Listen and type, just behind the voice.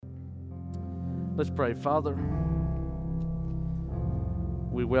Let's pray. Father,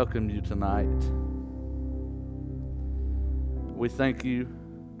 we welcome you tonight. We thank you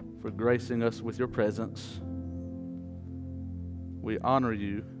for gracing us with your presence. We honor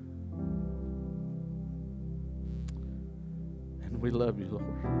you. And we love you, Lord.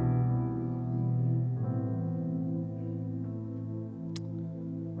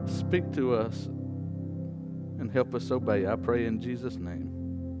 Speak to us and help us obey. I pray in Jesus' name.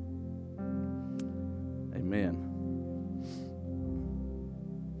 Amen.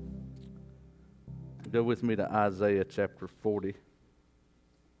 Go with me to Isaiah chapter 40,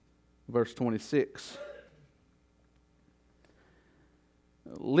 verse 26.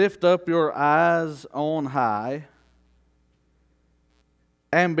 Lift up your eyes on high,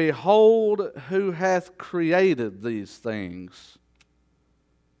 and behold who hath created these things,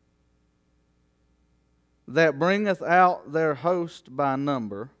 that bringeth out their host by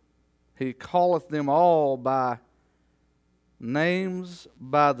number. He calleth them all by names,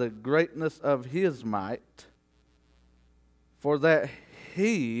 by the greatness of his might, for that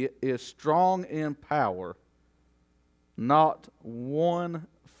he is strong in power, not one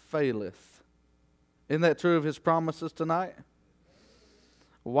faileth. Isn't that true of his promises tonight?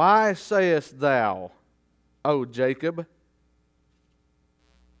 Why sayest thou, O Jacob?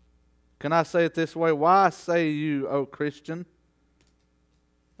 Can I say it this way? Why say you, O Christian?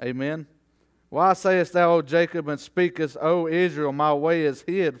 Amen. Why sayest thou, O Jacob, and speakest, O Israel, my way is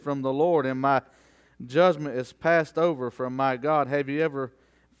hid from the Lord, and my judgment is passed over from my God? Have you ever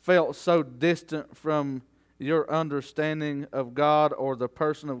felt so distant from your understanding of God or the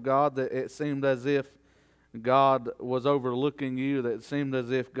person of God that it seemed as if God was overlooking you, that it seemed as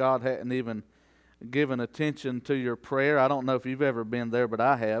if God hadn't even given attention to your prayer? I don't know if you've ever been there, but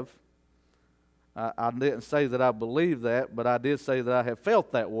I have. I didn't say that I believe that, but I did say that I have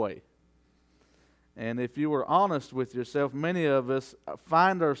felt that way. And if you were honest with yourself, many of us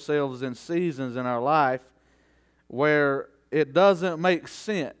find ourselves in seasons in our life where it doesn't make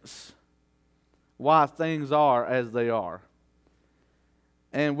sense why things are as they are.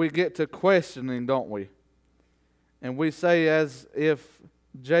 And we get to questioning, don't we? And we say, as if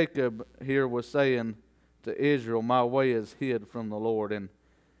Jacob here was saying to Israel, my way is hid from the Lord, and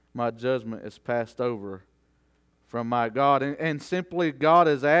my judgment is passed over from my God. And simply God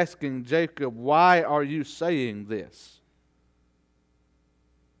is asking Jacob, why are you saying this?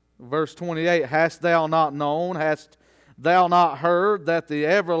 Verse 28, hast thou not known, hast thou not heard that the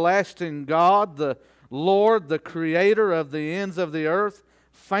everlasting God, the Lord, the creator of the ends of the earth,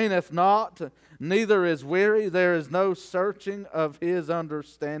 fainteth not, neither is weary, there is no searching of his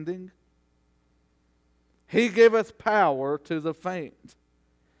understanding? He giveth power to the faint,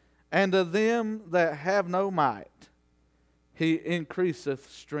 and to them that have no might, he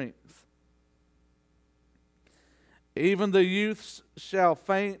increaseth strength. Even the youths shall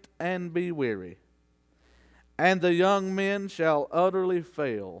faint and be weary, and the young men shall utterly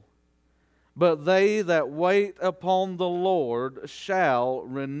fail. But they that wait upon the Lord shall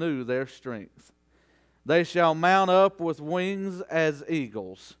renew their strength. They shall mount up with wings as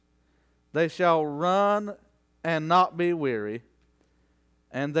eagles. They shall run and not be weary,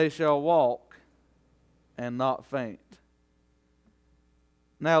 and they shall walk and not faint.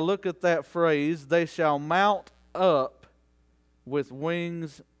 Now look at that phrase, they shall mount up with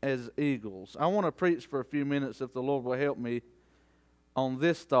wings as eagles. I want to preach for a few minutes, if the Lord will help me, on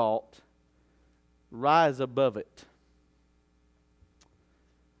this thought: rise above it.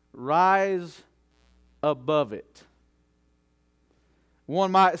 Rise above it.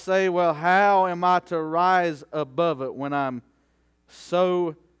 One might say, well, how am I to rise above it when I'm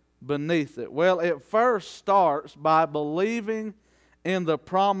so beneath it? Well, it first starts by believing in the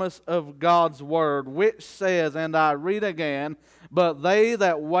promise of God's word, which says, and I read again, but they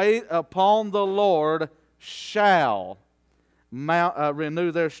that wait upon the Lord shall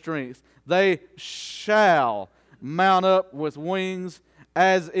renew their strength. They shall mount up with wings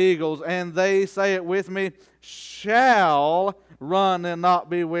as eagles. And they, say it with me, shall run and not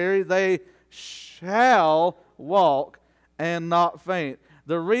be weary. They shall walk and not faint.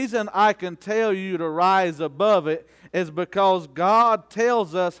 The reason I can tell you to rise above it is because God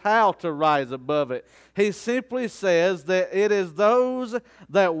tells us how to rise above it. He simply says that it is those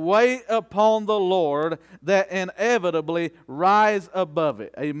that wait upon the Lord that inevitably rise above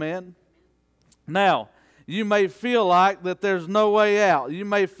it. Amen? Now, You may feel like that there's no way out. You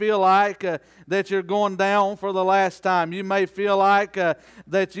may feel like that you're going down for the last time. You may feel like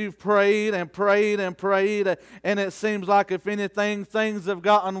that you've prayed and prayed and prayed, and it seems like, if anything, things have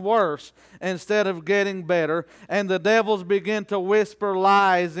gotten worse instead of getting better. And the devils begin to whisper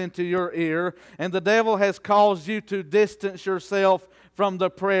lies into your ear, and the devil has caused you to distance yourself from the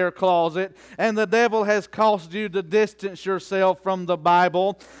prayer closet, and the devil has caused you to distance yourself from the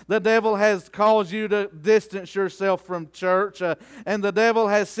Bible. The devil has caused you to distance yourself from church, and the devil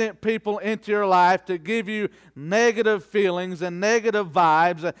has sent people into your life to give you negative feelings and negative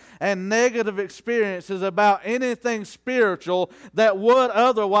vibes and negative experiences about anything spiritual that would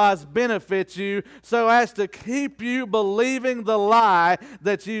otherwise benefit you, so as to keep you believing the lie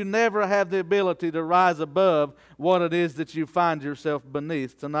that you never have the ability to rise above what it is that you find yourself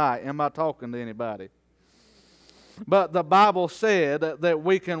beneath tonight. Am I talking to anybody? But the Bible said that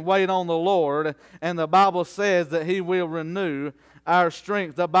we can wait on the Lord, and the Bible says that He will renew our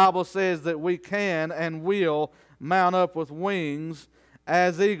strength. The Bible says that we can and will mount up with wings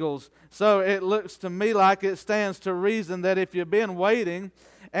as eagles. So it looks to me like it stands to reason that if you've been waiting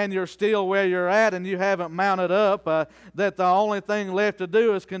and you're still where you're at and you haven't mounted up, that the only thing left to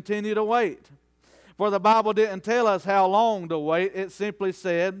do is continue to wait. For the Bible didn't tell us how long to wait. It simply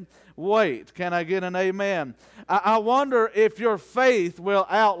said, wait. Can I get an amen? I wonder if your faith will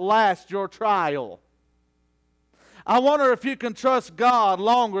outlast your trial. I wonder if you can trust God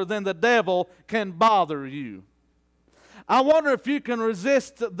longer than the devil can bother you. I wonder if you can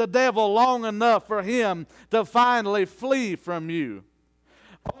resist the devil long enough for him to finally flee from you.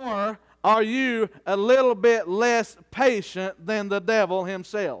 Or are you a little bit less patient than the devil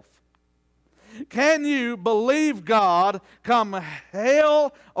himself? Can you believe God come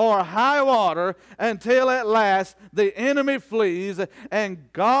hell or high water until at last the enemy flees and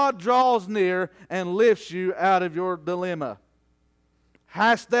God draws near and lifts you out of your dilemma?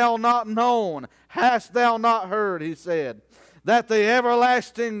 Hast thou not known? Hast thou not heard, he said, that the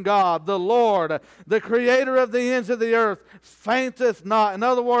everlasting God, the Lord, the creator of the ends of the earth, fainteth not. In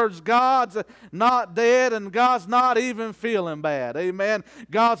other words, God's not dead, and God's not even feeling bad. Amen.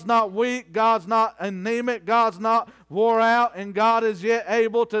 God's not weak. God's not anemic. God's not wore out, and God is yet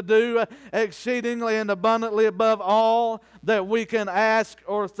able to do exceedingly and abundantly above all that we can ask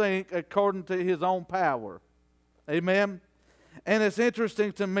or think, according to His own power. Amen. And it's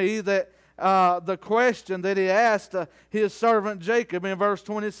interesting to me that the question that He asked His servant Jacob in verse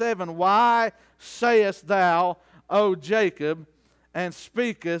 27, why sayest thou, O Jacob, and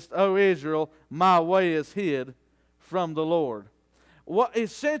speakest, O Israel, my way is hid from the Lord?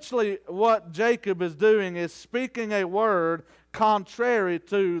 Essentially what Jacob is doing is speaking a word contrary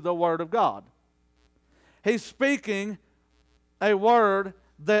to the Word of God. He's speaking a word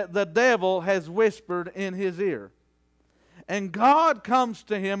that the devil has whispered in his ear. And God comes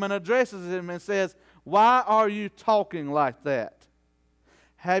to him and addresses him and says, why are you talking like that?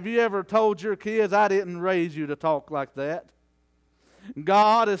 Have you ever told your kids, I didn't raise you to talk like that?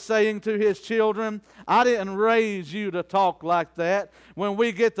 God is saying to His children, I didn't raise you to talk like that. When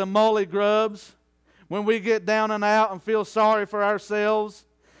we get the molly grubs, when we get down and out and feel sorry for ourselves,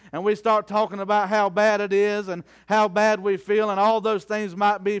 and we start talking about how bad it is and how bad we feel, and all those things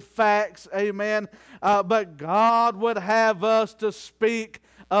might be facts, amen. But God would have us to speak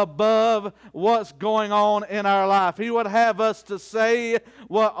above what's going on in our life. He would have us to say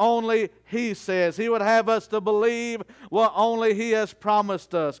what only He says. He would have us to believe what only He has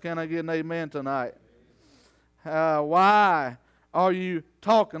promised us. Can I get an amen tonight? Why are you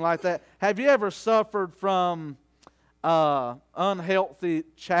talking like that? Have you ever suffered from unhealthy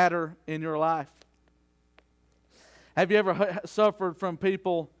chatter in your life? Have you ever suffered from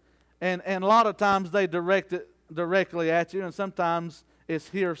people, and a lot of times they direct it directly at you, and sometimes it's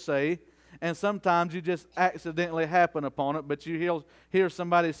hearsay, and sometimes you just accidentally happen upon it, but you hear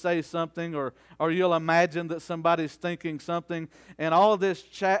somebody say something, or you'll imagine that somebody's thinking something, and all of this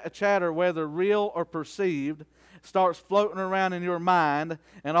chatter, whether real or perceived, starts floating around in your mind,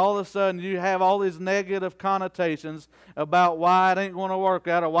 and all of a sudden you have all these negative connotations about why it ain't going to work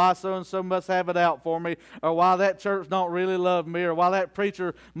out, or why so-and-so must have it out for me, or why that church don't really love me, or why that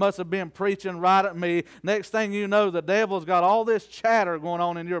preacher must have been preaching right at me. Next thing you know, the devil's got all this chatter going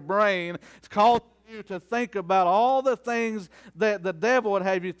on in your brain. It's causing you to think about all the things that the devil would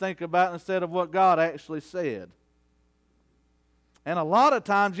have you think about instead of what God actually said. And a lot of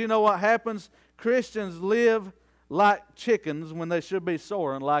times, you know what happens? Christians live like chickens when they should be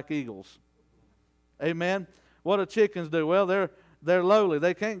soaring like eagles. Amen. What do chickens do? Well, they're lowly.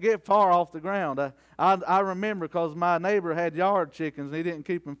 They can't get far off the ground. I remember because my neighbor had yard chickens and he didn't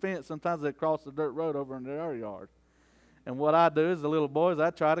keep them fenced. Sometimes they'd cross the dirt road over into our yard. And what I do is the little boys,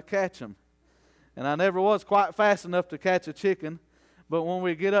 I try to catch them. And I never was quite fast enough to catch a chicken. But when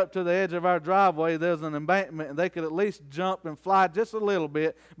we get up to the edge of our driveway, there's an embankment, and they could at least jump and fly just a little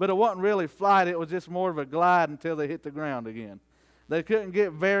bit. But it wasn't really flight. It was just more of a glide until they hit the ground again. They couldn't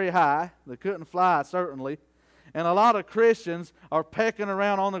get very high. They couldn't fly, certainly. And a lot of Christians are pecking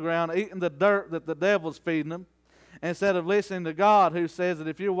around on the ground, eating the dirt that the devil's feeding them, instead of listening to God, who says that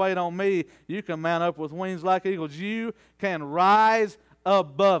if you wait on me, you can mount up with wings like eagles. You can rise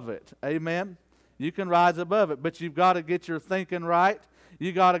above it. Amen? You can rise above it, but you've got to get your thinking right.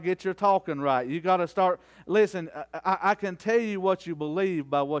 You got to get your talking right. You got to start. Listen, I can tell you what you believe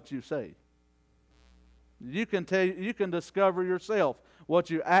by what you say. You can discover yourself what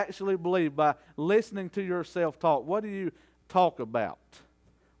you actually believe by listening to yourself talk. What do you talk about?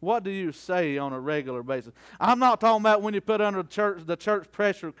 What do you say on a regular basis? I'm not talking about when you put under the church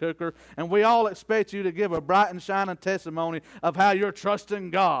pressure cooker and we all expect you to give a bright and shining testimony of how you're trusting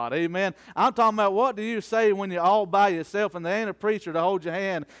God. Amen. I'm talking about what do you say when you're all by yourself and there ain't a preacher to hold your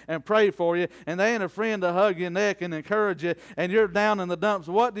hand and pray for you and there ain't a friend to hug your neck and encourage you and you're down in the dumps.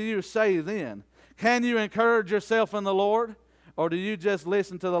 What do you say then? Can you encourage yourself in the Lord? Or do you just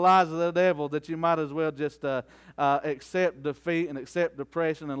listen to the lies of the devil that you might as well just accept defeat and accept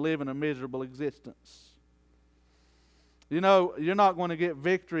depression and live in a miserable existence? You know, you're not going to get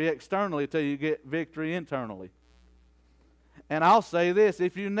victory externally till you get victory internally. And I'll say this,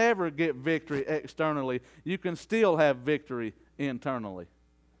 if you never get victory externally, you can still have victory internally.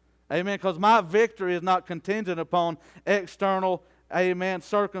 Amen, because my victory is not contingent upon external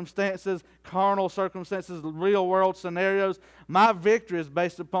circumstances, carnal circumstances, real world scenarios. My victory is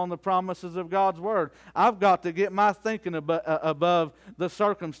based upon the promises of God's Word. I've got to get my thinking above the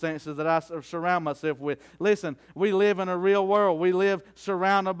circumstances that I surround myself with. Listen, we live in a real world. We live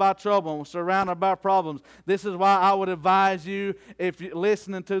surrounded by trouble, surrounded by problems. This is why I would advise you, if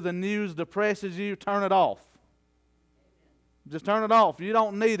listening to the news depresses you, turn it off. Just turn it off. You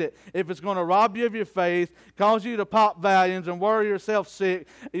don't need it. If it's going to rob you of your faith, cause you to pop Valiums and worry yourself sick,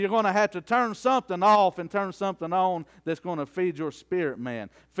 you're going to have to turn something off and turn something on that's going to feed your spirit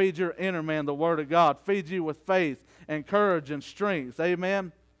man, feed your inner man, the Word of God, feed you with faith and courage and strength.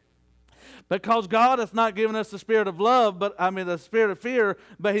 Amen? Because God has not given us the spirit of love, the spirit of fear,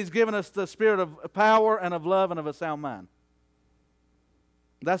 but He's given us the spirit of power and of love and of a sound mind.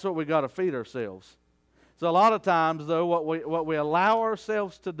 That's what we got to feed ourselves. So a lot of times, though, what we allow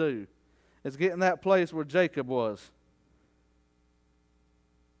ourselves to do is get in that place where Jacob was.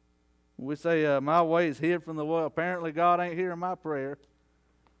 We say, my way is hid from the world. Apparently, God ain't hearing my prayer.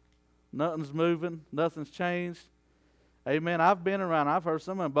 Nothing's moving. Nothing's changed. Amen. I've been around. I've heard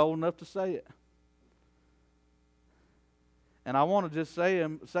someone bold enough to say it. And I want to just say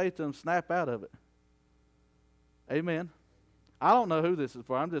to them, snap out of it. Amen. I don't know who this is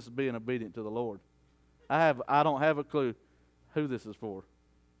for. I'm just being obedient to the Lord. I don't have a clue who this is for.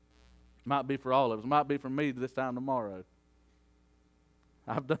 Might be for all of us. Might be for me this time tomorrow.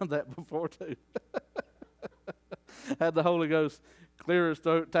 I've done that before too. Had the Holy Ghost clear his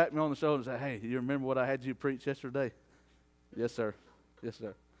throat, tap me on the shoulder and say, hey, you remember what I had you preach yesterday? Yes, sir. Yes,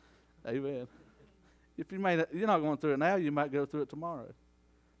 sir. Amen. If you're not going through it now, you might go through it tomorrow.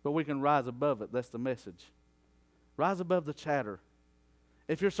 But we can rise above it. That's the message. Rise above the chatter.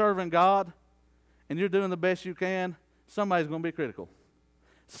 If you're serving God, and you're doing the best you can, somebody's going to be critical.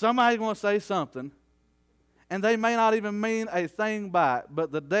 Somebody's going to say something, and they may not even mean a thing by it, but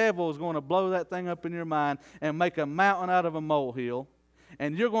the devil is going to blow that thing up in your mind and make a mountain out of a molehill,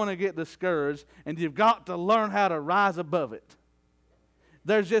 and you're going to get discouraged, and you've got to learn how to rise above it.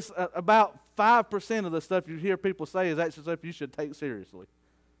 There's just about 5% of the stuff you hear people say is actually stuff you should take seriously.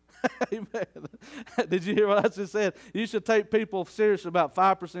 Amen. Did you hear what I just said? You should take people serious about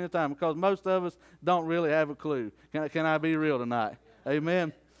 5% of the time because most of us don't really have a clue. Can I be real tonight?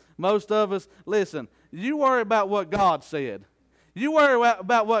 Amen. Most of us, listen, you worry about what God said. You worry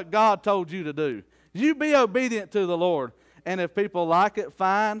about what God told you to do. You be obedient to the Lord. And if people like it,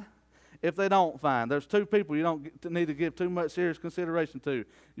 fine. If they don't, fine. There's two people you don't need to give too much serious consideration to.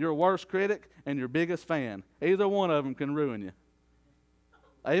 Your worst critic and your biggest fan. Either one of them can ruin you.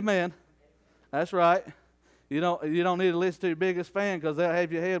 Amen. That's right. You don't need to listen to your biggest fan because they'll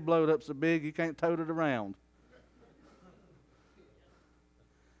have your head blowed up so big you can't tote it around.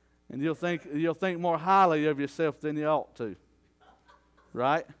 And you'll think more highly of yourself than you ought to.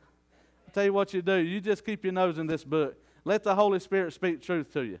 Right? I'll tell you what you do. You just keep your nose in this book. Let the Holy Spirit speak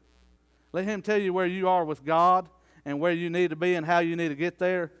truth to you. Let Him tell you where you are with God and where you need to be and how you need to get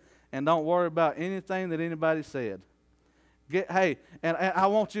there, and don't worry about anything that anybody said. And I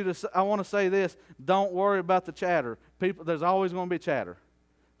want to say this: don't worry about the chatter. People, there's always going to be chatter.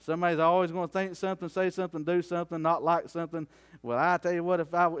 Somebody's always going to think something, say something, do something, not like something. Well, I tell you what,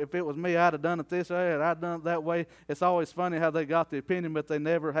 if it was me, I'd have done it this way, or I'd done it that way. It's always funny how they got the opinion, but they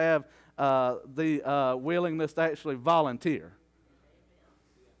never have the willingness to actually volunteer.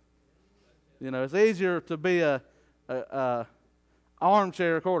 You know, it's easier to be a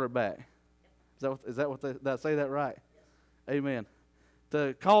armchair quarterback. Is that what did I say that right? Amen.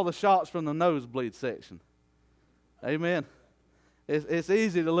 To call the shots from the nosebleed section. Amen. It's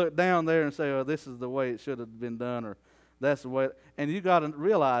easy to look down there and say, "Oh, this is the way it should have been done," or "That's the way." And you got to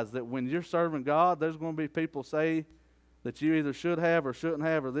realize that when you're serving God, there's going to be people say that you either should have or shouldn't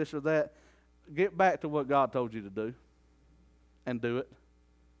have, or this or that. Get back to what God told you to do, and do it,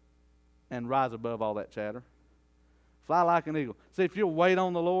 and rise above all that chatter. Fly like an eagle. See, if you'll wait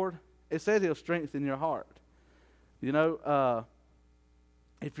on the Lord, it says He'll strengthen your heart. You know,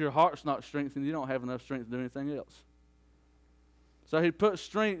 if your heart's not strengthened, you don't have enough strength to do anything else. So He puts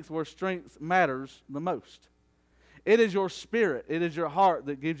strength where strength matters the most. It is your spirit, it is your heart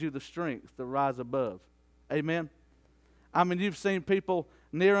that gives you the strength to rise above. Amen? I mean, you've seen people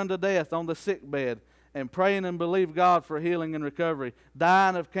near unto death on the sick bed and praying and believe God for healing and recovery,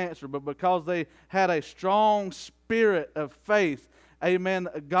 dying of cancer, but because they had a strong spirit of faith, amen,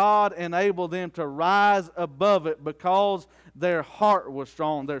 God enabled them to rise above it because their heart was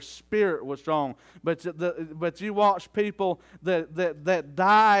strong, their spirit was strong. But you watch people that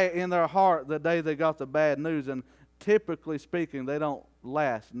die in their heart the day they got the bad news, and typically speaking, they don't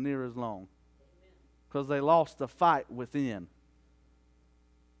last near as long because they lost the fight within.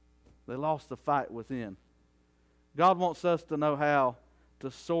 They lost the fight within. God wants us to know how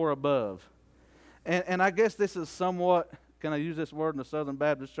to soar above. And I guess this is somewhat, can I use this word in the Southern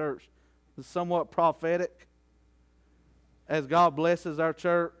Baptist Church? It's somewhat prophetic. As God blesses our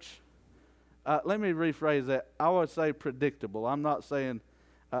church, let me rephrase that. I would say predictable. I'm not saying,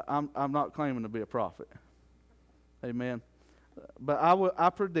 I'm not claiming to be a prophet. Amen. But I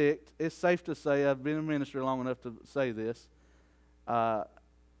predict, it's safe to say, I've been in ministry long enough to say this.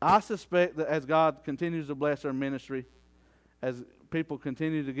 I suspect that as God continues to bless our ministry, as people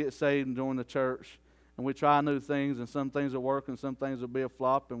continue to get saved and join the church, and we try new things, and some things will work and some things will be a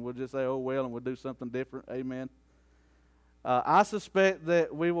flop, and we'll just say, "Oh well," and we'll do something different. Amen. I suspect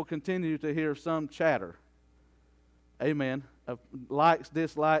that we will continue to hear some chatter. Amen. Of likes,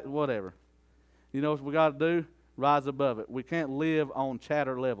 dislikes, whatever. You know what we got to do? Rise above it. We can't live on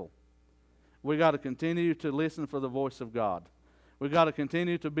chatter level. We got to continue to listen for the voice of God. We got to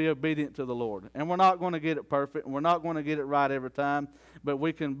continue to be obedient to the Lord. And we're not going to get it perfect, and we're not going to get it right every time, but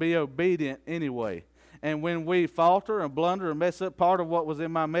we can be obedient anyway. And when we falter and blunder and mess up, part of what was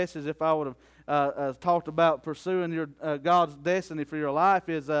in my message, if I would have talked about pursuing your God's destiny for your life,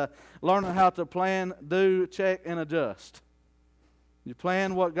 is learning how to plan, do, check, and adjust. You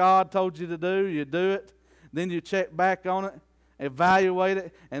plan what God told you to do, you do it, then you check back on it, evaluate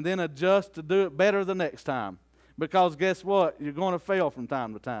it, and then adjust to do it better the next time. Because guess what? You're going to fail from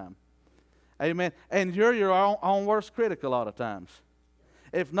time to time. Amen. And you're your own worst critic a lot of times.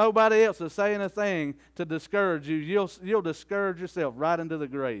 If nobody else is saying a thing to discourage you, you'll discourage yourself right into the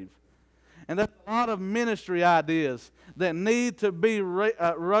grave. And there's a lot of ministry ideas that need to be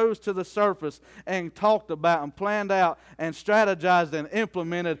rose to the surface and talked about and planned out and strategized and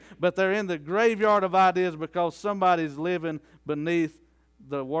implemented, but they're in the graveyard of ideas because somebody's living beneath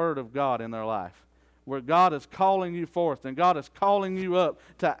the Word of God in their life, where God is calling you forth and God is calling you up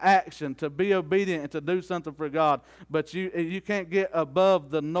to action, to be obedient and to do something for God. But you can't get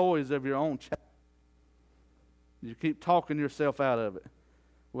above the noise of your own chatter. You keep talking yourself out of it.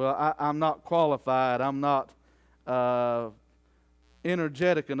 Well, I'm not qualified. I'm not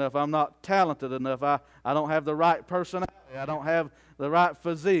energetic enough. I'm not talented enough. I don't have the right personality. I don't have the right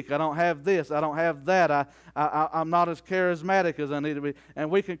physique. I don't have this. I don't have that. I'm not as charismatic as I need to be.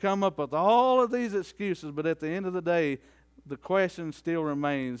 And we can come up with all of these excuses, but at the end of the day, the question still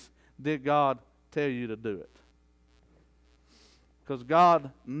remains, did God tell you to do it? Because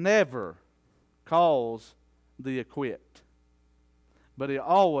God never calls the equipped, but He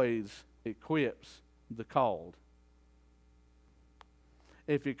always equips the called.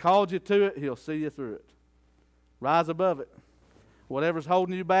 If He called you to it, He'll see you through it. Rise above it. Whatever's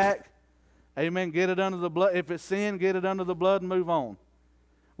holding you back, amen, get it under the blood. If it's sin, get it under the blood and move on.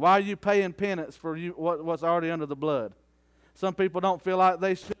 Why are you paying penance for what's already under the blood? Some people don't feel like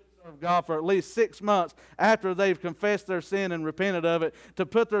they should serve of God for at least 6 months after they've confessed their sin and repented of it to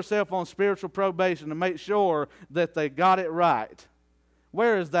put themselves on spiritual probation to make sure that they got it right.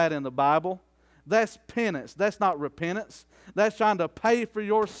 Where is that in the Bible? That's penance. That's not repentance. That's trying to pay for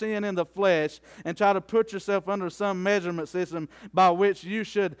your sin in the flesh and try to put yourself under some measurement system by which you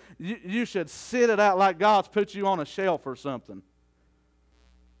should sit it out like God's put you on a shelf or something.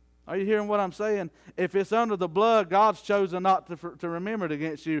 Are you hearing what I'm saying? If it's under the blood, God's chosen not to remember it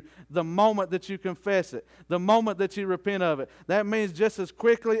against you the moment that you confess it, the moment that you repent of it. That means just as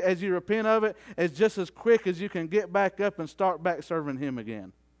quickly as you repent of it, it's just as quick as you can get back up and start back serving Him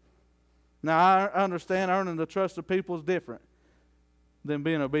again. Now, I understand earning the trust of people is different than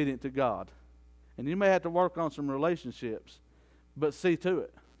being obedient to God. And you may have to work on some relationships, but see to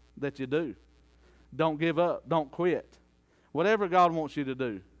it that you do. Don't give up. Don't quit. Whatever God wants you to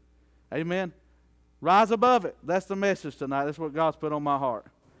do. Amen? Rise above it. That's the message tonight. That's what God's put on my heart.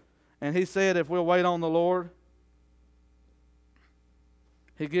 And He said if we'll wait on the Lord,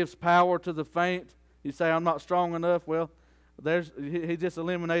 He gives power to the faint. You say, I'm not strong enough. Well, He just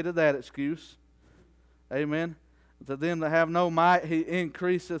eliminated that excuse. Amen. To them that have no might, He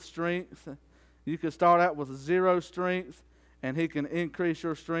increaseth strength. You can start out with 0 strength, and He can increase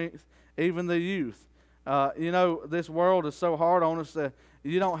your strength. Even the youth. This world is so hard on us that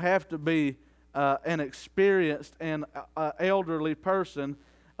you don't have to be an experienced and elderly person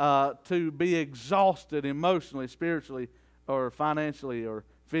to be exhausted emotionally, spiritually, or financially, or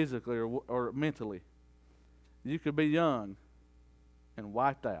physically, or mentally. You could be young and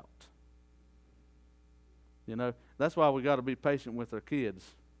wiped out. That's why we got to be patient with our kids.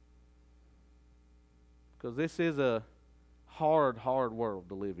 Because this is a hard, hard world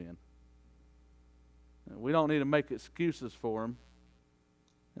to live in. We don't need to make excuses for them.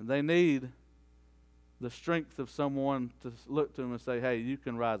 And they need the strength of someone to look to them and say, hey, you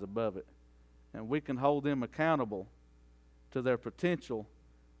can rise above it. And we can hold them accountable to their potential.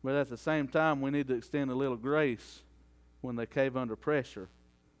 But at the same time, we need to extend a little grace when they cave under pressure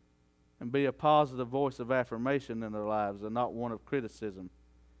and be a positive voice of affirmation in their lives and not one of criticism.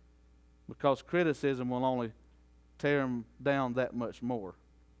 Because criticism will only tear them down that much more.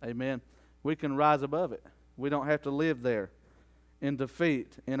 Amen. We can rise above it. We don't have to live there in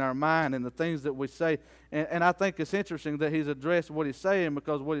defeat, in our mind, in the things that we say. And I think it's interesting that He's addressed what He's saying,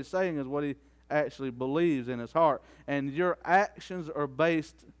 because what He's saying is what He actually believes in His heart. And your actions are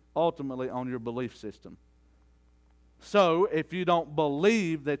based ultimately on your belief system. So, if you don't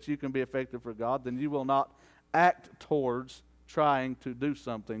believe that you can be effective for God, then you will not act towards trying to do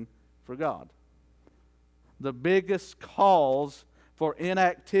something for God. The biggest cause for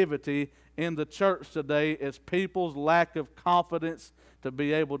inactivity in the church today is people's lack of confidence to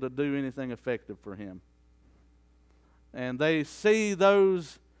be able to do anything effective for Him. And they see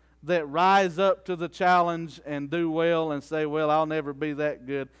those that rise up to the challenge and do well and say, well, I'll never be that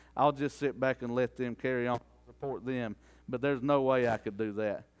good. I'll just sit back and let them carry on, support them. But there's no way I could do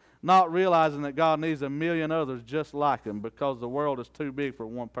that. Not realizing that God needs a million others just like them, because the world is too big for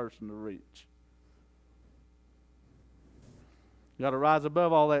one person to reach. You got to rise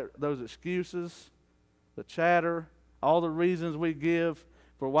above all those excuses, the chatter, all the reasons we give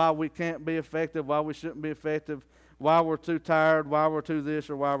for why we can't be effective, why we shouldn't be effective, why we're too tired, why we're too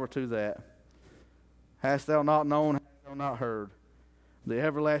this or why we're too that. Hast thou not known, hast thou not heard? The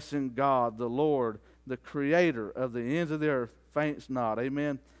everlasting God, the Lord, the Creator of the ends of the earth, faints not.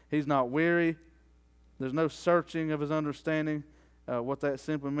 Amen. He's not weary. There's no searching of His understanding. What that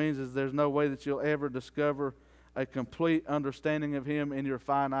simply means is there's no way that you'll ever discover a complete understanding of Him in your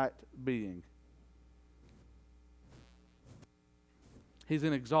finite being. He's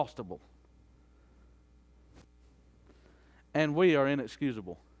inexhaustible. And we are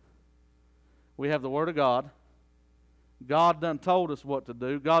inexcusable. We have the Word of God. God done told us what to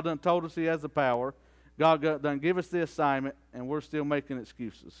do. God done told us He has the power. God done give us the assignment, and we're still making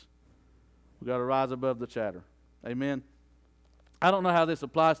excuses. We've got to rise above the chatter. Amen. I don't know how this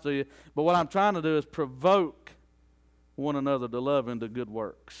applies to you, but what I'm trying to do is provoke one another to love and to good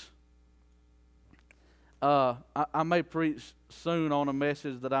works. I may preach soon on a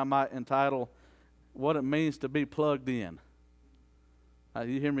message that I might entitle, What It Means to Be Plugged In.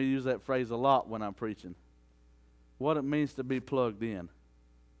 You hear me use that phrase a lot when I'm preaching. What it means to be plugged in.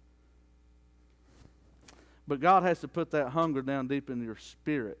 But God has to put that hunger down deep in your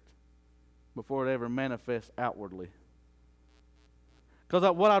spirit before it ever manifests outwardly.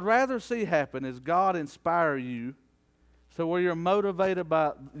 Because what I'd rather see happen is God inspire you so where you're motivated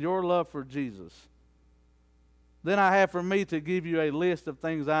by your love for Jesus. Then I have for me to give you a list of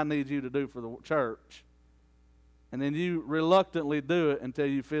things I need you to do for the church. And then you reluctantly do it until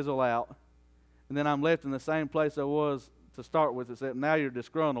you fizzle out. And then I'm left in the same place I was to start with, except now you're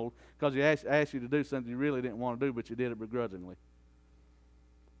disgruntled because you asked you to do something you really didn't want to do, but you did it begrudgingly.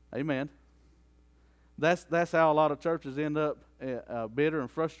 Amen. That's how a lot of churches end up bitter and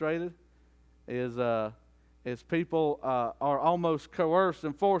frustrated, is people are almost coerced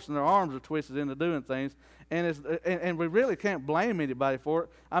and forced, and their arms are twisted into doing things, and we really can't blame anybody for it.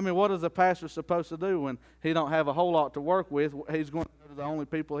 I mean, what is a pastor supposed to do when he don't have a whole lot to work with? He's going to go to the only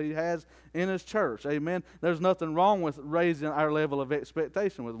people he has in his church. Amen. There's nothing wrong with raising our level of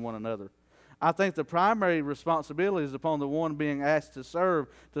expectation with one another. I think the primary responsibility is upon the one being asked to serve,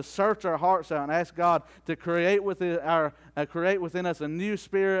 to search our hearts out and ask God to create within us a new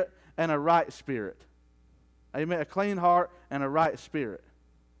spirit and a right spirit. Amen. A clean heart and a right spirit.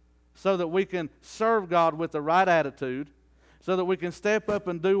 So that we can serve God with the right attitude, so that we can step up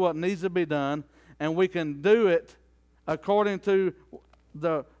and do what needs to be done, and we can do it according to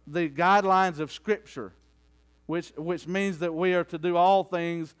the guidelines of Scripture, which means that we are to do all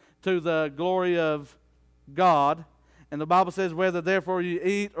things to the glory of God. And the Bible says, whether therefore you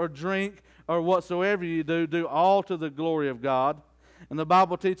eat or drink or whatsoever you do, do all to the glory of God. And the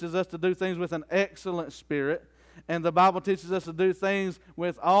Bible teaches us to do things with an excellent spirit. And the Bible teaches us to do things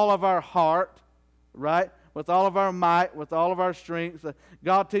with all of our heart, right? With all of our might, with all of our strength.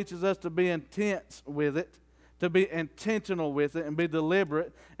 God teaches us to be intense with it, to be intentional with it, and be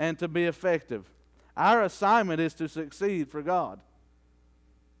deliberate, and to be effective. Our assignment is to succeed for God.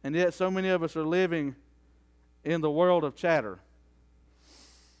 And yet so many of us are living in the world of chatter.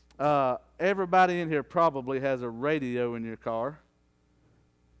 Everybody in here probably has a radio in your car.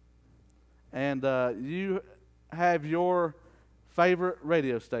 And you have your favorite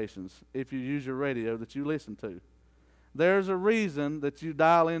radio stations, if you use your radio, that you listen to. There's a reason that you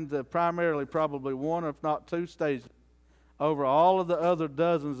dial into primarily probably one, if not two stations, over all of the other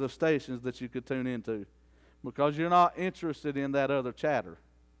dozens of stations that you could tune into, because you're not interested in that other chatter.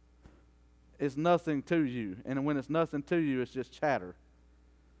 It's nothing to you. And when it's nothing to you, it's just chatter.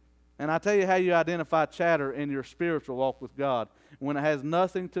 And I tell you how you identify chatter in your spiritual walk with God. When it has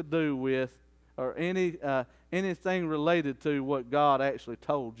nothing to do with or anything related to what God actually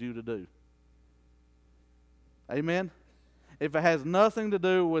told you to do. Amen? If it has nothing to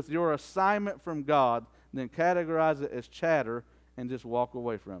do with your assignment from God, then categorize it as chatter and just walk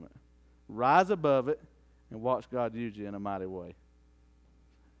away from it. Rise above it and watch God use you in a mighty way.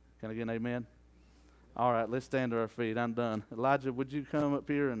 Can I get an amen? All right, let's stand to our feet. I'm done. Elijah, would you come up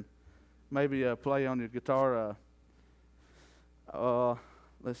here and maybe play on your guitar?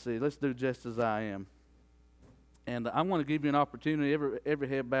 Let's see. Let's do Just As I Am. And I want to give you an opportunity, every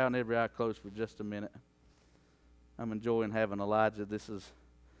head bowed and every eye closed for just a minute. I'm enjoying having Elijah. I'm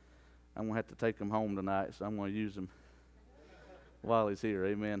going to have to take him home tonight, so I'm going to use him while he's here.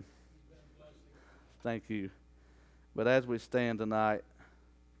 Amen. Thank you. But as we stand tonight,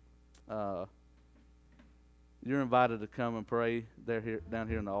 you're invited to come and pray down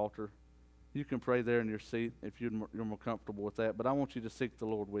here in the altar. You can pray there in your seat if you're more comfortable with that. But I want you to seek the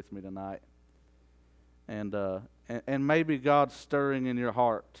Lord with me tonight. And maybe God's stirring in your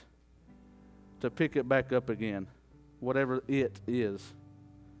heart to pick it back up again, whatever it is.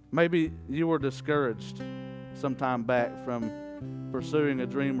 Maybe you were discouraged some time back from pursuing a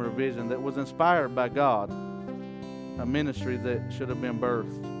dream or a vision that was inspired by God, a ministry that should have been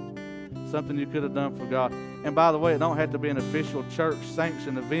birthed, something you could have done for God. And by the way, it don't have to be an official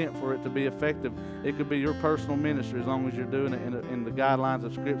church-sanctioned event for it to be effective. It could be your personal ministry as long as you're doing it in the guidelines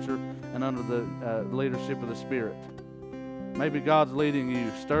of Scripture and under the leadership of the Spirit. Maybe God's leading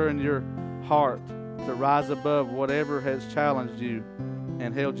you, stirring your heart to rise above whatever has challenged you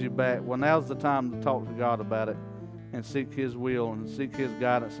and held you back. Well, now's the time to talk to God about it and seek His will and seek His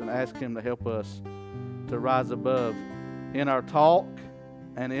guidance and ask Him to help us to rise above in our talk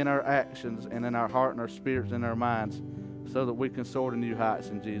and in our actions and in our heart and our spirits and our minds so that we can soar to new heights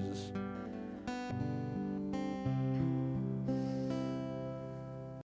in Jesus.